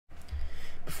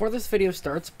Before this video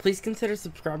starts, please consider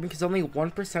subscribing because only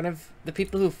 1% of the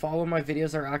people who follow my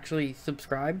videos are actually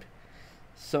subscribed.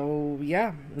 So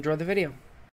yeah, enjoy the video.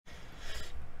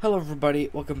 Hello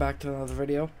everybody, welcome back to another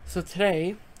video. So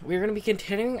today, we're going to be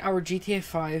continuing our GTA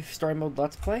 5 story mode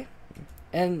let's play.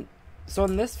 And so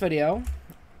in this video,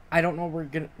 I don't know what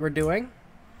we're doing.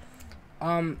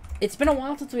 It's been a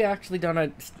while since we actually done a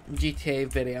GTA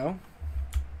video.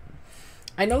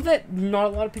 I know that not a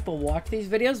lot of people watch these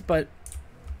videos, but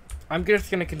I'm just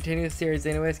going to continue the series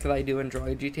anyways because I do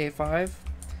enjoy GTA 5.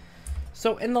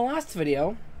 So in the last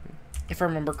video, if I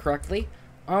remember correctly,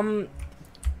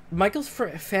 Michael's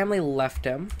family left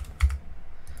him.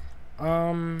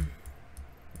 I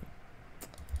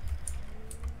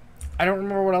don't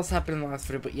remember what else happened in the last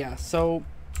video, but yeah, so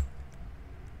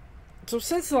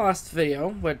since the last video,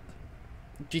 with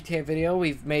GTA video,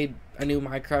 we've made a new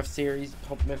Minecraft series,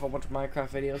 made a whole bunch of Minecraft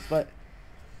videos, but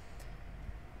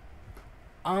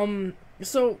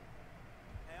so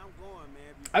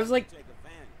I was like,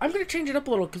 I'm gonna change it up a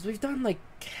little because we've done like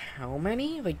how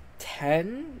many? Like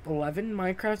 10, 11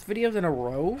 Minecraft videos in a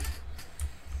row.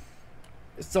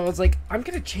 So I was like, I'm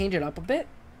gonna change it up a bit.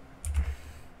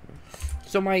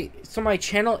 So my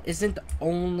channel isn't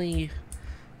only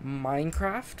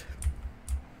Minecraft,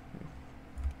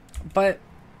 but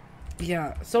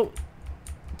yeah. So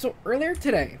earlier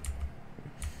today,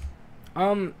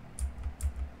 I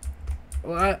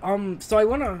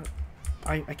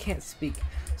can't speak.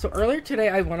 So earlier today,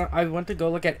 I went to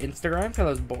go look at Instagram because I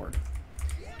was bored.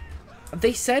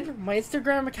 They said my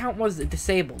Instagram account was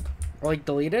disabled or like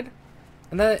deleted,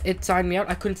 and then it signed me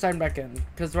out. I couldn't sign back in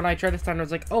because when I tried to sign, I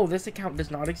was like, "Oh, this account does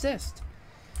not exist."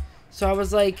 So I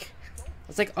was like,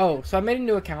 "Oh," so I made a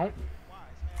new account,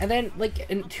 and then like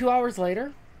 2 hours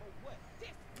later,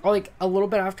 or like a little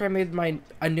bit after I made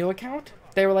a new account,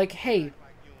 they were like, "Hey,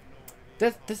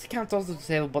 this account's also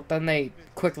disabled," but then they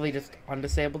quickly just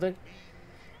undisabled it.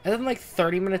 And then like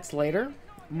 30 minutes later,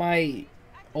 my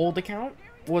old account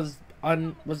was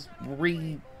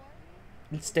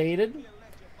reinstated.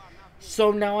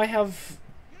 So now I have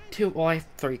I have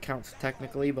 3 accounts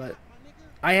technically, but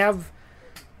I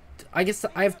guess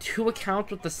I have 2 accounts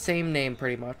with the same name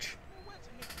pretty much.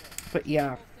 But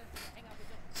yeah.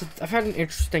 So I've had an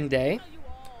interesting day.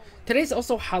 Today's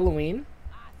also Halloween,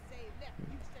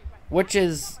 which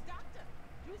is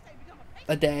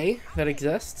a day that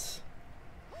exists.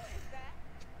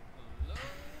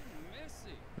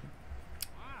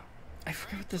 I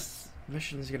forgot what this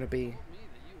mission is gonna be.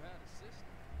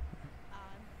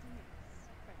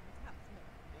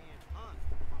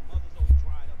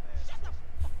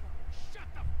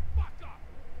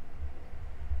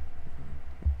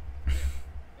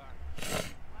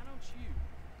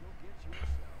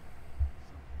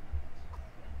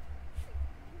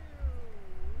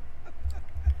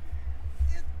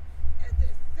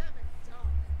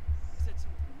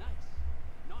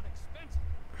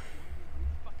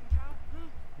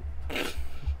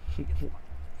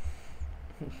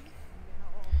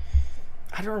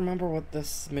 I don't remember what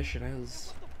this mission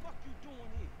is.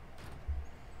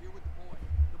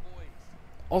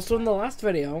 Also, in the last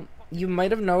video, you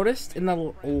might have noticed in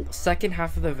the second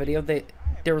half of the video that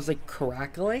there was like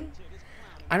crackling.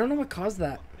 I don't know what caused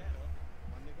that.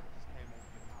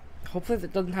 Hopefully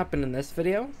that doesn't happen in this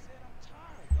video,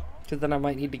 because then I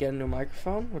might need to get a new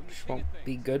microphone, which won't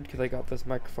be good because I got this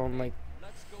microphone like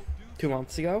 2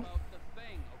 months ago.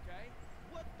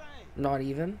 Not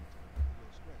even.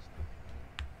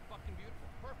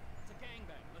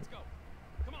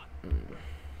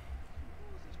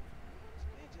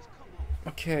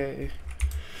 Okay.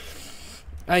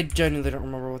 I genuinely don't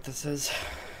remember what this is.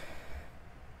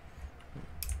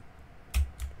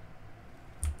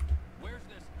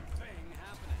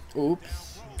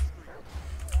 Oops.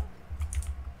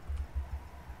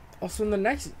 Also, in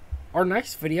our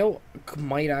next video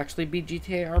might actually be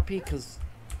GTA RP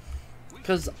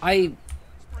because I've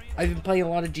been playing a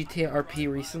lot of GTA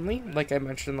RP recently, like I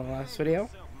mentioned in the last video.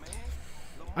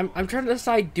 I'm trying to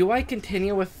decide, do I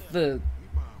continue with the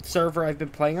server I've been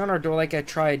playing on, or do I like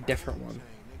try a different one?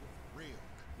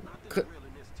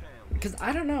 Because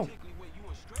I don't know.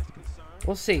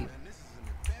 We'll see.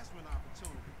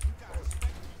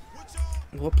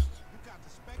 Whoops.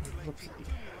 Whoops.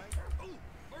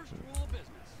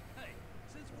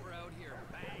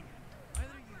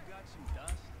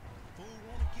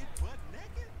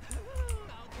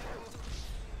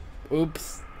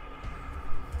 Oops.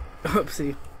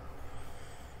 Oopsie.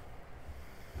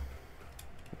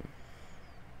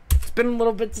 It's been a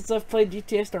little bit since I've played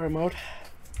GTA Story Mode.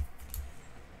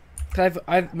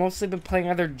 I've mostly been playing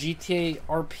either GTA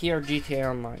RP or GTA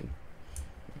Online.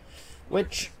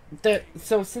 Which,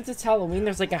 so since it's Halloween,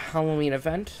 there's like a Halloween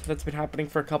event that's been happening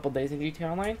for a couple days in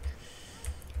GTA Online.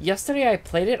 Yesterday I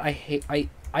played it. I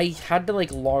had to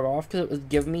like log off because it was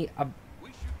giving me a,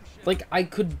 like, I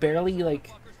could barely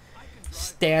like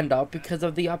stand up because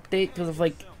of the update, because of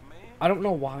like, I don't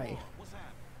know why.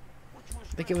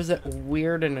 Like, it was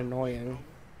weird and annoying.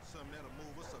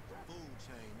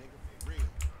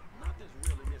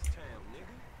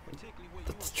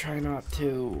 Let's try not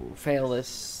to fail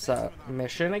this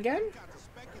mission again.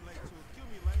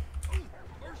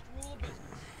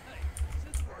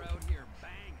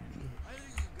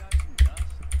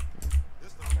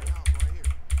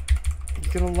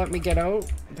 You gonna let me get out?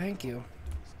 Thank you.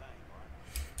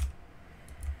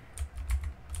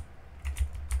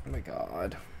 Oh my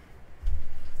god.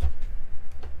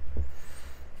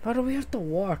 Why do we have to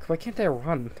walk? Why can't I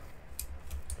run?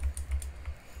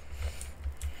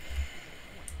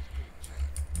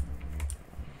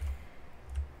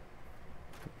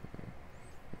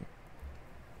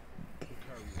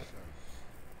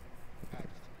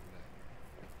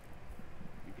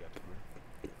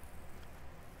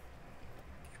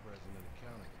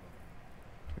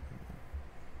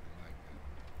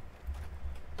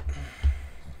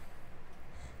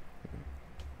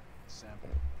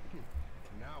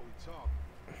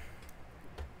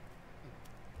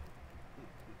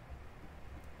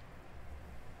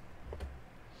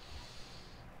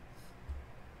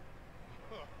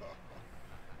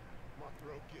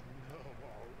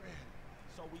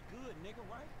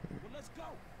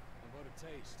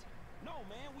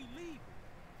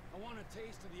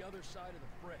 Side of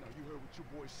the brick. Now you heard what your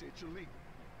boy said, you're leaving.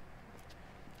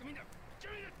 Give me the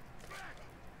back!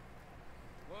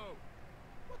 Whoa.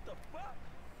 What the fuck?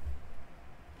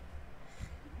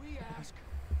 Did we ask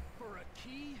for a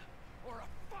key or a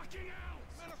fucking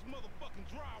ounce? Man, that's motherfucking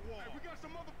drywall. Hey, we got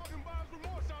some motherfucking buyer's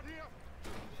remorse out here.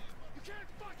 You can't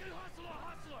fucking hustle a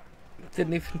hustler.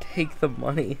 Didn't even take the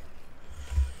money.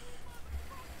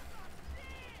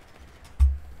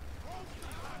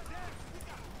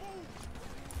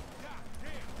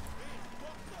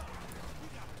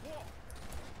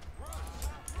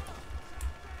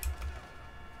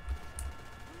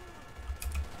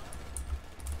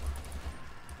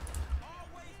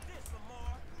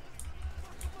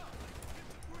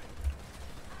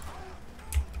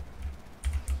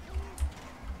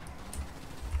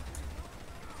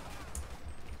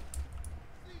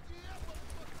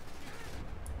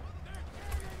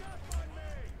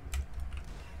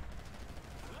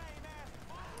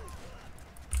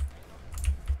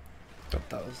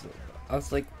 I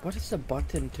was like, what is the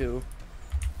button to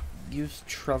use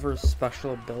Trevor's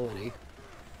special ability?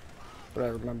 But I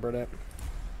remembered it.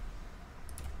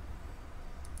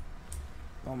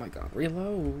 Oh my god,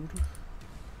 reload.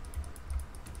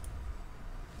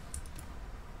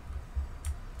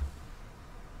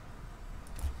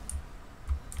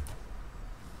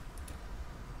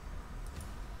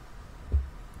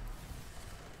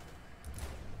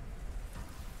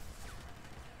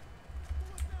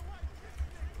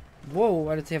 Whoa,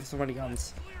 why did he have so many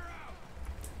guns?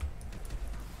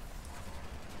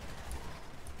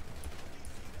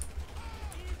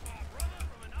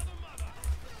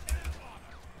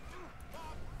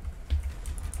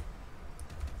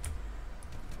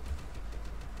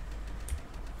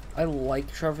 I like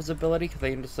Trevor's ability because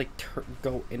they can just like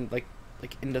go in like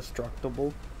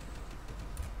indestructible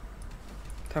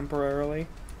temporarily.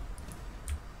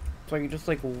 So I can just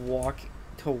like walk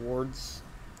towards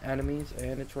enemies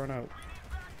and it's run out.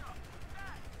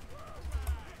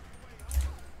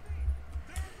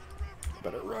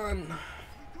 Better run.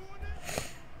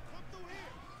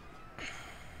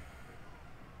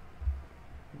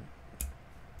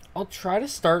 I'll try to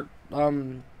start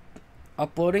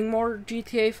uploading more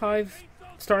GTA 5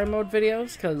 story mode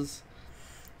videos, cause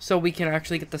so we can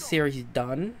actually get the series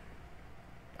done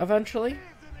eventually.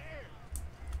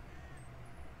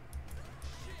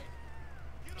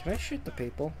 Can I shoot the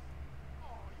people?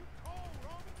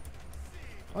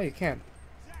 Oh, you can.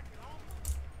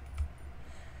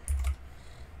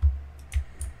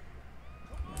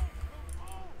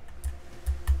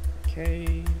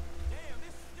 Okay.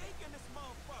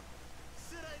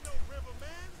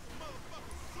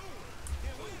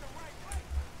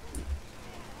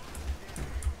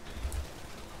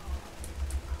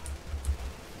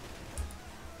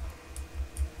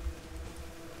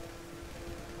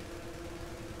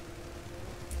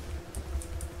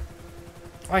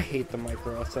 I hate the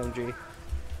micro SMG.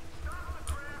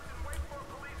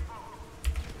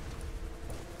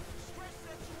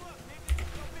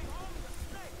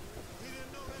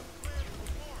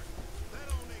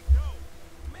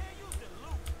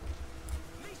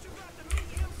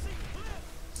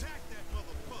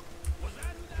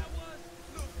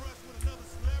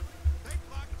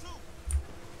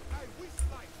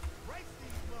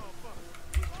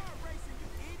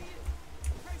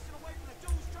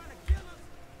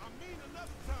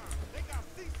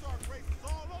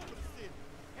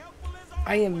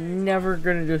 I am never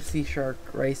gonna do Sea Shark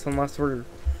race unless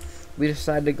we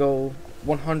decide to go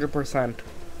 100%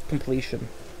 completion.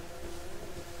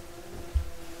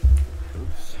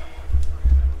 Oops.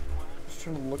 Just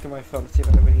trying to look at my phone to see if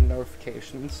I have any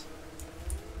notifications.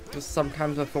 Because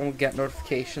sometimes my phone will get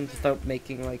notifications without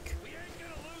making like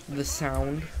the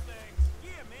sound.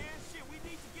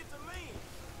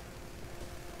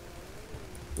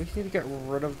 We just need to get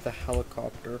rid of the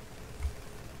helicopter.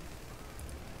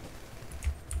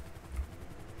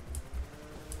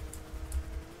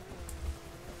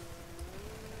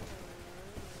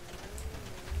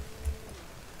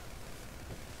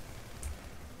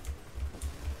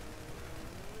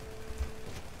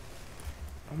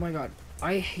 Oh my god,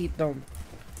 I hate the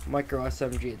micro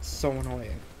SMG, it's so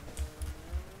annoying.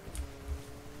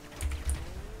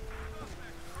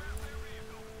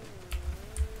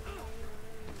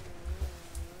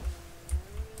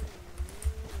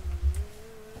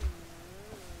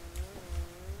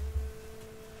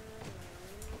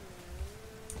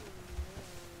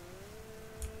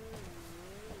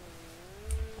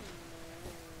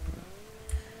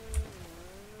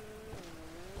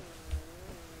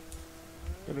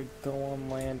 Gonna go on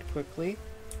land quickly.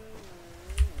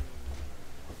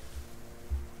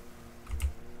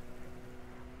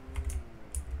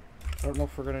 I don't know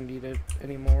if we're gonna need it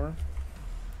anymore.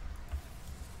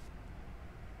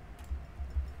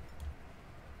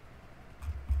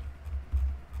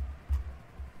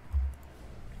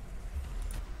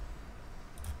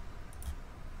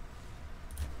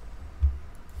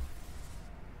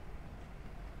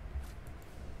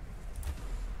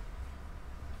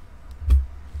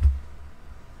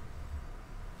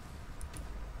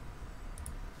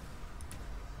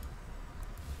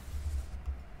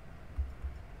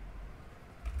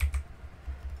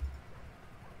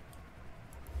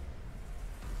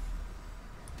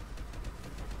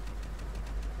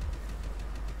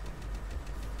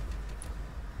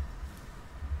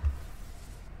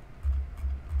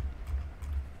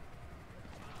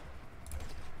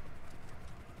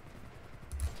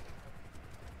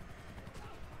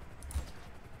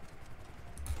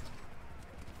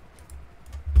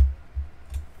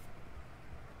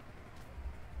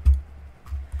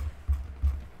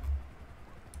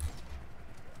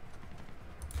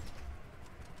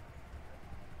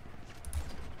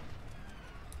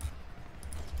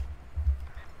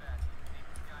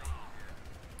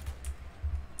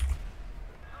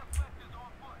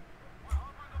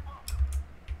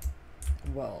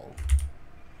 Well,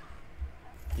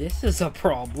 this is a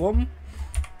problem.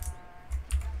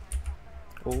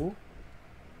 Oh.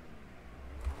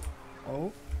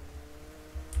 Oh.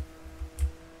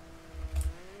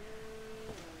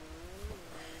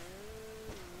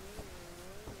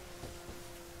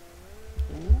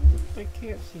 Ooh, they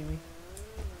can't see me.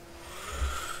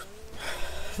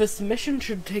 This mission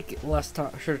should take less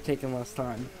time. Should have taken less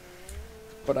time,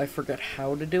 but I forgot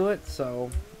how to do it.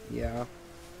 So, yeah.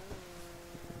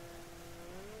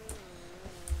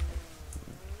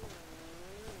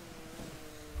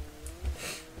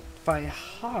 If I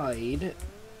hide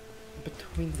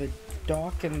between the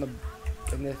dock and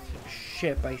the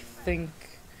ship, I think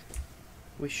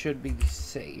we should be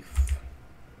safe.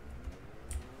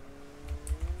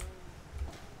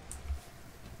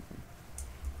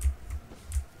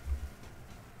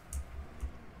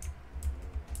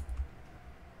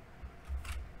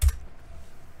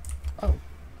 Oh.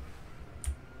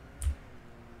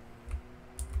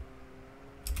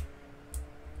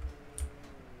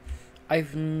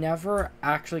 I've never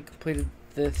actually completed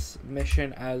this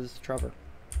mission as Trevor.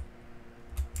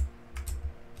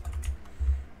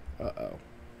 Uh-oh.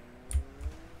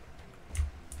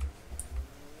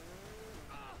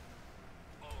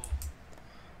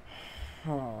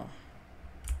 Huh. How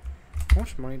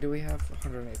much money do we have?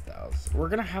 108,000. We're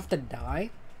gonna have to die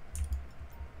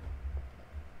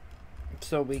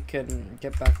so we can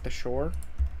get back to shore.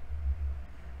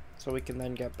 So we can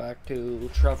then get back to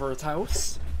Trevor's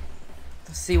house.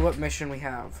 To see what mission we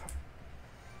have.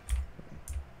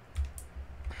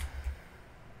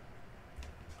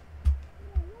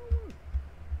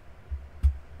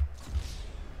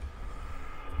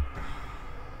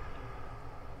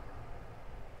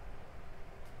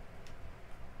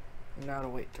 Now to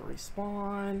wait to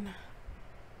respawn.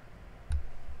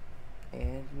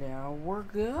 And now we're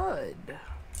good.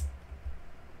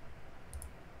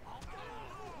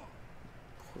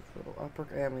 Quick little upper,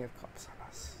 and we have cops on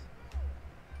us.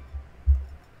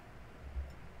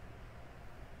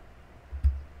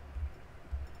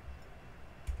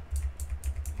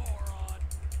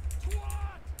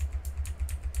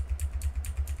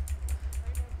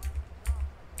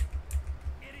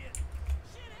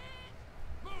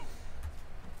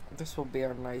 This will be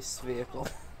our nice vehicle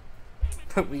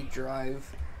that we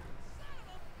drive.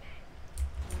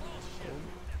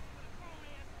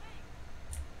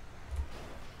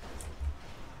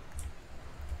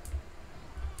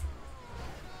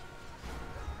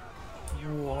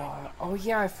 What? Oh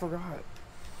yeah, I forgot.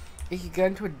 If you get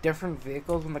into a different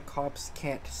vehicles when the cops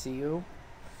can't see you,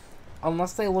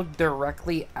 unless they look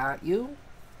directly at you,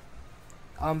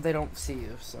 they don't see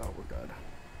you, so we're good.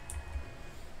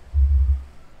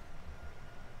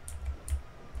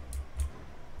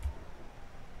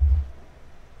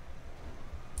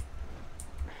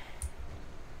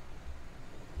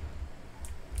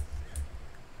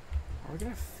 We're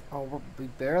gonna. We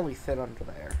barely fit under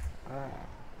there.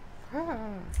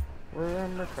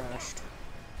 We're crashed.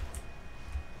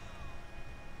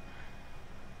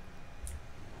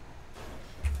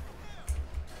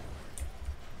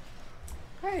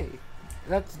 Hey,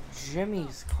 that's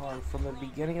Jimmy's car from the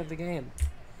beginning of the game.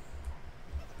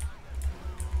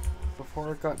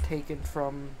 Before it got taken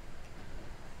from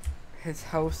his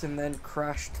house and then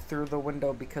crashed through the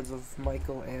window because of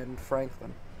Michael and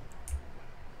Franklin.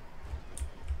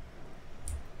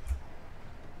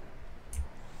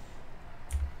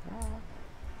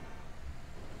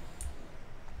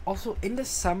 Also, in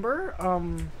December,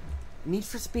 Need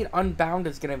for Speed Unbound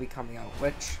is going to be coming out,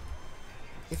 which,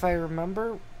 if I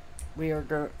remember, we're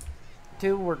gonna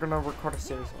record a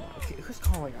series on that. Okay, who's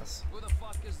calling us? Who the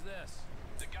fuck is this?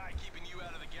 The guy keeping you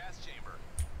out of the gas chamber.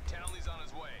 Townley's on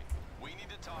his way. We need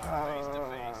to talk face to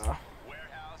face.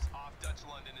 Warehouse off Dutch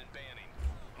London and Banning.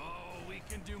 Oh, we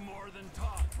can do more than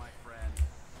talk, my friend.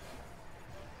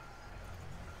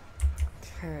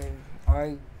 Okay,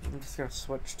 I'm just gonna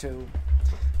switch to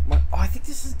my. Oh, I think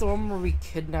this is the one where we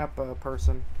kidnap a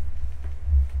person.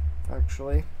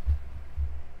 Actually.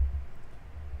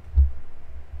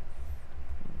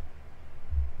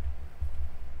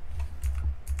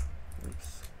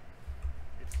 It's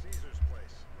Caesar's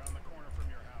place, around the corner from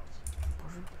your house.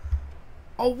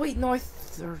 Oh wait, no,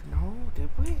 no, did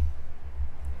we?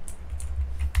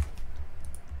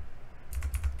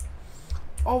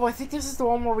 Oh, I think this is the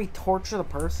one where we torture the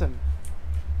person.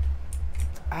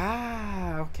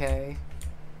 Ah, okay.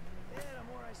 Yeah, the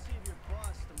more I see of your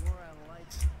boss, the more I like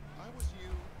it. If I was you,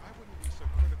 I wouldn't be so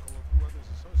critical of who others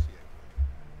associate with.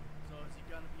 So is he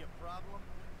gonna be a problem?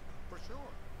 For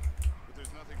sure. But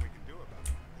there's nothing we can do about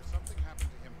it. If something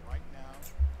happened to him right now,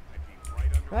 I'd be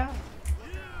right under Ah.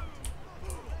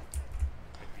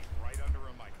 I'd be right under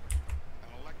a microscope.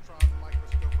 An electron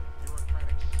microscope of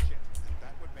bureaucratic shit. And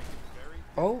that would make it very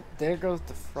Oh, there goes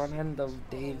the front end of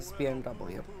Dave's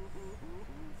BMW.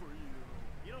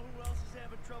 You know who else is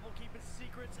having trouble keeping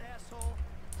secrets, asshole?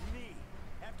 Me.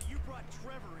 After you brought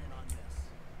Trevor in on this.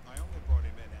 I only brought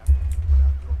him in after you put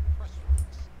out your press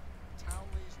release.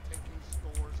 Townley's taking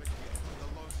scores again. The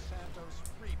Los Santos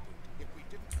reboot. If we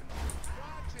didn't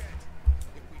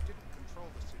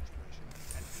control the situation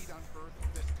and he'd unearthed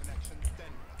this connection, then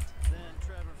what? Then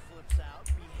Trevor flips out,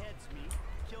 beheads me,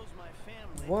 kills my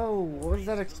family. Whoa, what was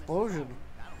that explosion?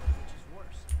 I don't know which is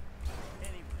worse.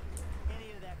 Anyway,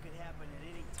 any of that could happen at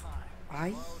any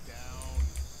time. Slow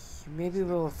down. Maybe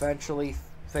we'll eventually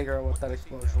figure out what that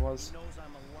explosion was. He knows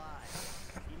I'm alive.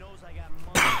 He knows I got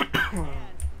money.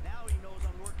 And now he knows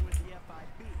I'm working with the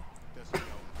FIB. Does he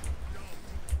know?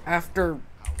 After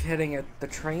hitting it, the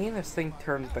train, this thing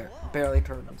turns barely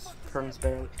turns.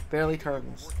 Barely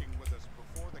turns. Working with us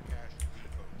before the cash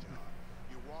depot job.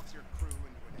 You walked your crew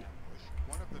into an ambush.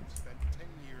 One of them spent 10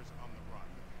 years on the run,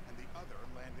 and the other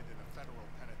landed in a federal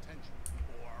penitentiary.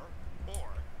 Or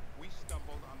we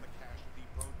stumbled on the cash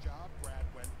depot job. Brad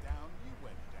went down, you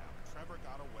went down. Trevor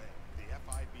got away. The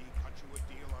FIB cut you a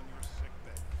deal on your sick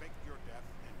bed, faked your death,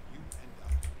 and you end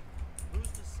up.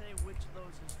 Who's to say which of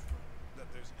those is true? That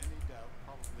there's any doubt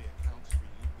probably accounts for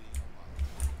you being alive.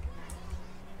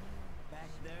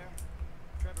 Back there,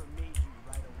 Trevor made you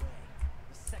right away.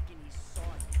 The second he saw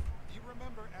you. You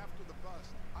remember after the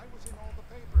bust, I was in all the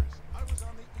papers. I was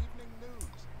on the evening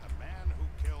news. The man who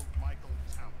killed Michael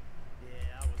Townley.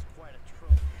 Yeah, I was quite a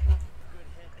trophy. Good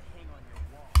head to hang on your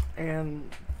wall. And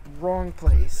wrong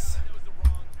place.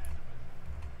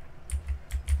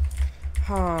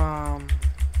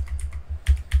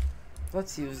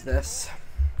 Let's use this.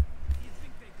 Do you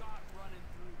think they got running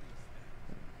through these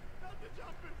things? Not the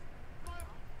jumpers!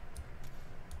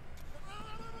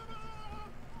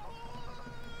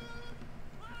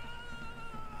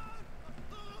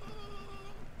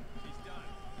 He's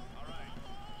done. All right.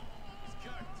 He's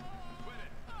cooked. Quit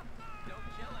it. Don't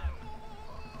kill him.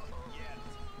 Yet.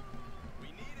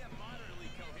 We need him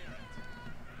moderately coherent.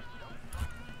 Don't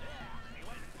fuck. Yeah, he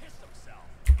went and pissed himself.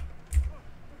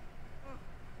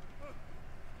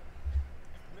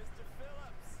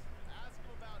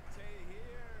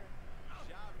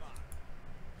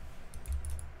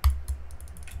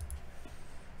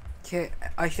 Okay,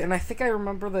 I think I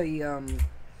remember the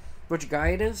which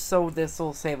guy it is, so this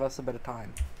will save us a bit of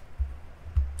time.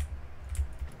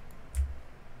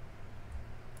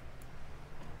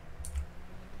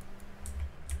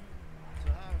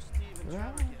 So how's Steve and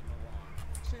Trevor getting along?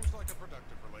 Seems like a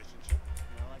productive relationship.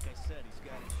 Well, like I said, he's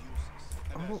got his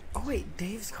uses. Oh wait,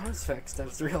 Dave's car's fixed, I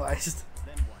just realized.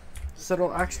 Then what? So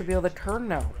it'll actually be able to turn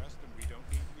now. Rest and we don't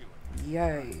need you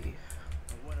anymore. Yay.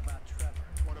 And what about Trevor?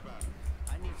 What about it?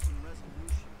 I need some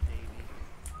resolution, Davey.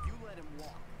 You let him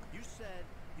walk. You said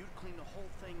you'd clean the whole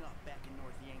thing up back in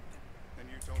North Yankton. And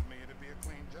you told me it'd be a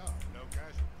clean job, no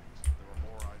casualties. There were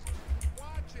more eyes on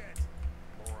Watch it!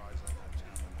 More eyes on that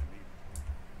town than I needed.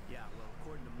 Yeah, well,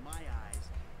 according to my eyes,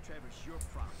 Trevor's your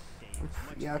problem,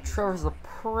 Dave. Yeah, Trevor's a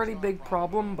pretty big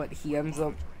problem, but he ends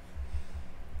up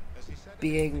Has he said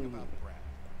anything being, about Brad?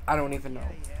 I don't even know.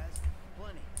 Yeah, he has.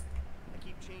 Plenty. I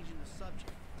keep changing the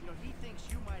subject. You know, he thinks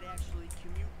you might actually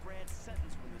commute Brad's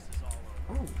sentence when this is all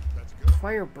over. Oh, That's good.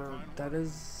 Firebird, that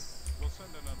is We'll send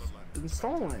another letter.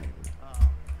 installing. Oh,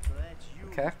 so that's you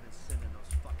Okay. who's been sending those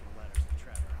fucking letters to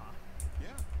Trevor, huh?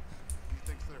 Yeah. He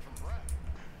thinks they're from Brad,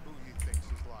 who he thinks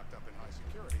is locked up in high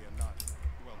security and not,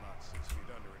 well, not 6 feet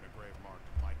under in a grave marked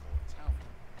Michael Townley.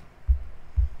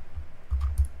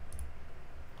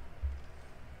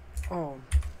 Oh.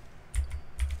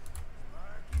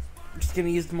 I'm just gonna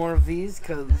use more of these,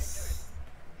 because,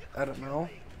 I don't know.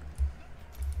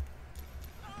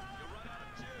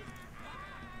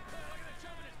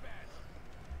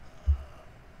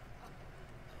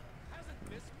 Hasn't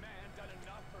this man done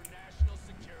enough for national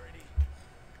security?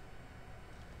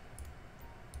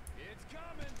 It's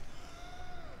coming.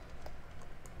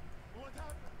 What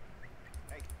happened?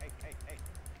 Hey.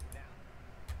 Now.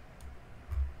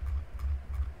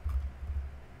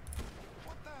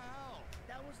 What the hell?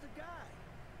 That was the guy.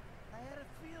 I had a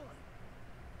feeling.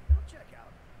 He'll check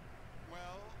out.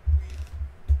 Well, we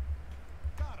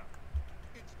got him.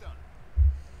 It's done.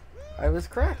 I was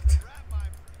correct. Wrap my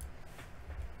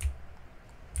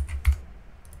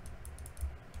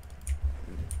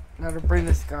Now to bring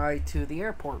this guy to the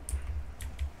airport.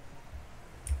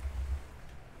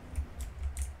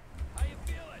 How you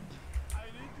feeling? I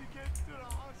need to get to the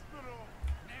hospital.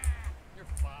 Nah,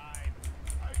 you're fine.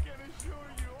 I can assure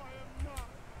you I am not.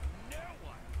 No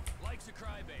one likes a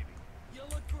crybaby. You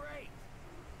look great.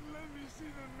 Let me see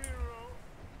the mirror.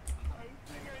 I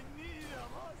think I need a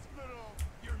hospital.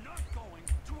 You're not going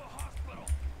to a hospital.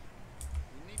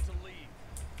 You need to leave.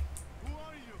 Who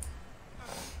are you?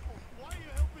 Why are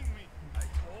you helping me? I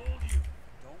told you,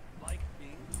 don't like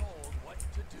being told what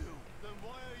to do. Then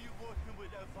why are you working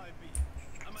with FIB?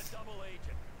 I'm a double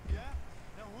agent. Yeah?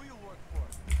 Now who you work for?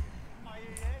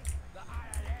 IAA? The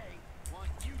IAA want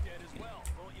you dead as well,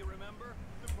 won't you remember?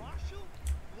 The Marshal?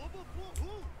 Global for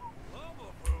who?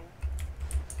 Lobo Boo.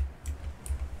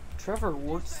 Trevor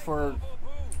works for Lobo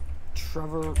Boo.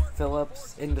 Trevor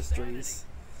Phillips Industries.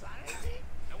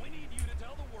 And we need you to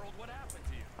tell the world what happened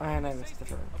to you. And I The missed the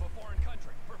safety turn. of a foreign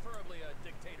country, preferably a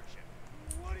dictatorship.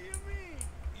 What do you mean?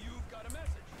 You've got a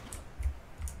message.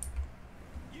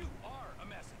 You are a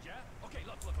message, yeah? Okay,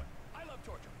 look. I love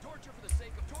torture. Torture for the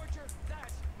sake of torture,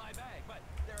 that's my bag. But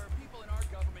there are people in our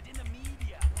government, in the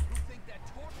media, who think that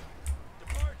torture,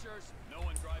 departures, no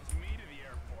one drives me to the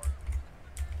airport.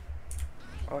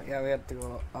 Oh yeah, we have to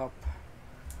go up.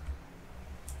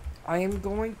 I am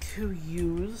going to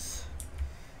use...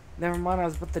 Never mind, I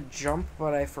was about to jump,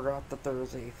 but I forgot that there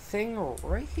was a thing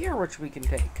right here which we can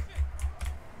take.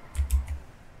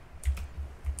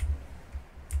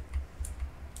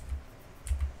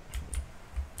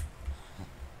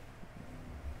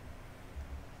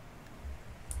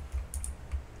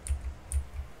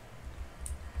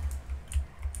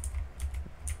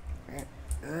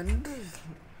 And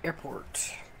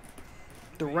airport.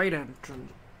 The right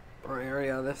entrance or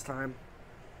area this time.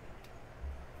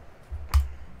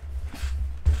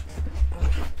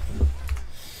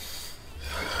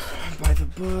 By the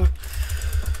book.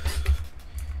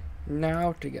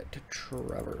 Now to get to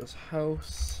Trevor's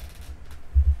house.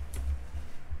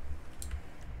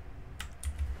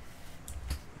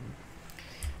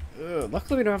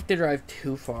 Luckily we don't have to drive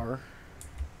too far.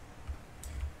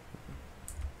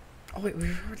 Oh wait,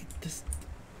 we've already just...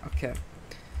 Okay.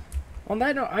 On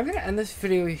that note, I'm going to end this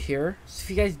video here. So if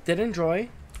you guys did enjoy,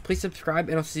 please subscribe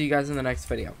and I'll see you guys in the next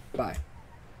video. Bye.